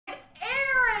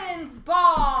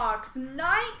Topps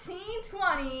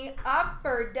 1920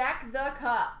 Upper Deck the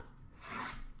Cup.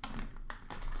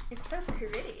 It's so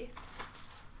pretty.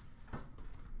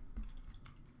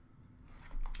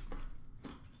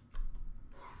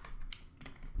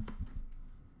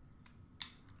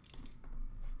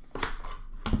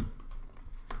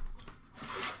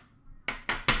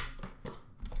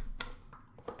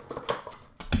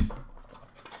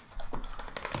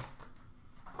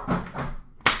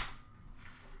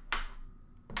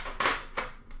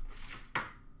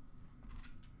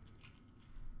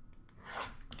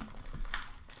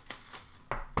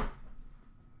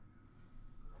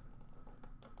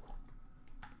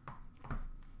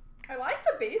 I like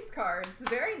the base cards.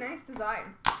 Very nice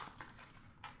design.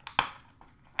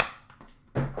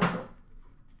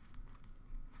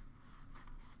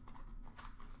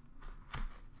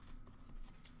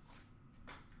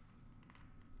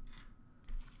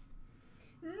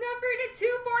 Number to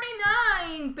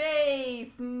 249,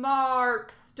 base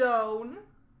Mark Stone.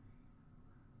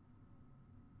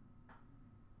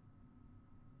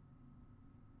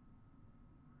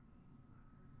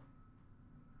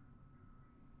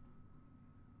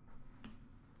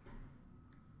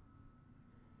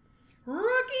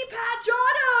 Rookie patch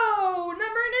auto,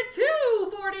 number to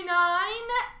 249,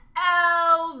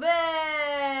 Elvis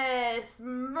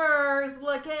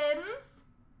Merzlikins.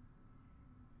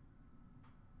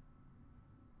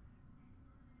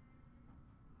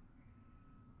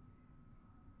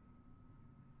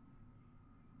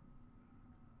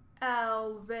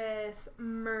 Elvis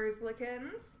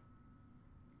Merzlikins.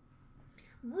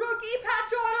 Rookie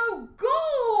patch auto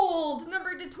gold,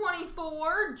 number to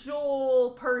 24,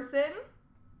 Joel Person.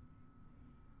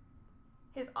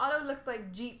 His auto looks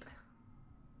like Jeep.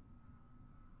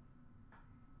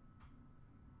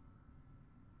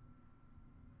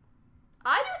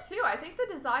 I do too. I think the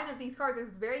design of these cards is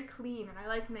very clean, and I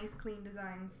like nice clean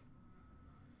designs.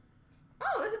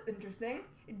 Oh, this is interesting.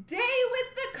 Day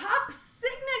with the Cup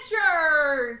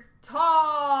signatures,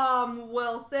 Tom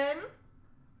Wilson.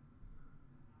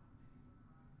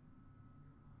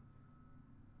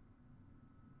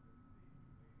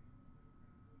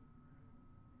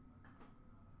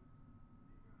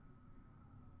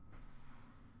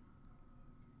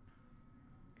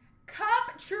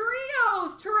 Cup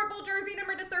Trios, triple jersey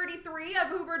number to 33 of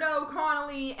Huberdeau,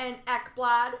 Connolly, and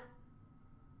Ekblad.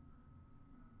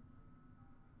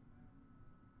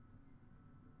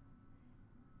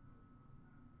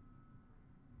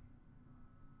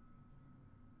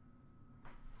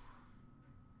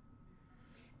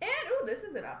 And, oh, this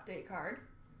is an update card.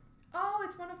 Oh,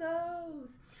 it's one of those.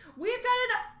 We've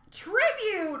got a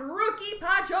tribute rookie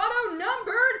patch auto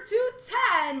number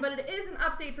 210, but it is an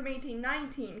update from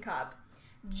 1819 Cup.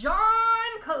 John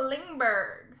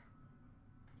Klingberg.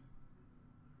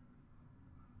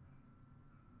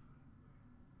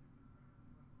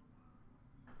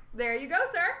 There you go,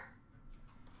 sir.